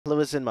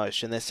Lewis in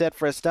motion. They're set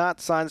for a start.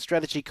 Sign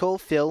strategy call.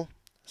 Phil,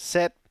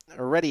 set,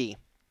 ready.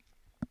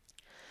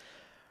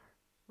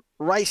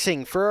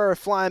 Racing, Ferrero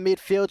Flyer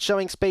midfield,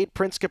 showing speed,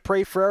 Prince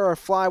Capri. Ferrero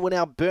Flyer will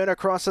now burn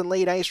across and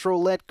lead Ace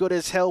Roulette, Good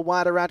as Hell,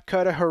 wider out,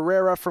 Coda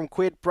Herrera from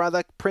Quid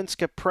Brother, Prince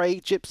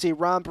Capri, Gypsy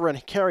Ramba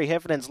and Kerry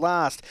Heffernan's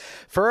last.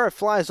 Ferrero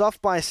Flyer's off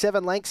by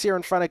 7 lengths here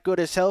in front of Good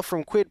as Hell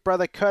from Quid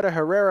Brother, Coda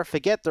Herrera.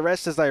 Forget the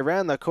rest as they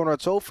round the corner.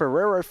 It's all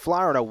Ferrero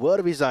Flyer in a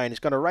world of his own. He's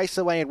going to race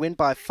away and win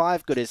by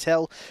 5, Good as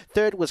Hell.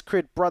 Third was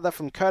Quid Brother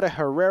from Coda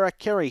Herrera,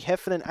 Kerry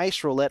Heffernan,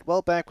 Ace Roulette.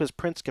 Well back was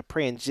Prince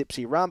Capri and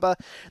Gypsy Ramba.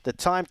 The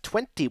time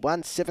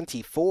 21.74.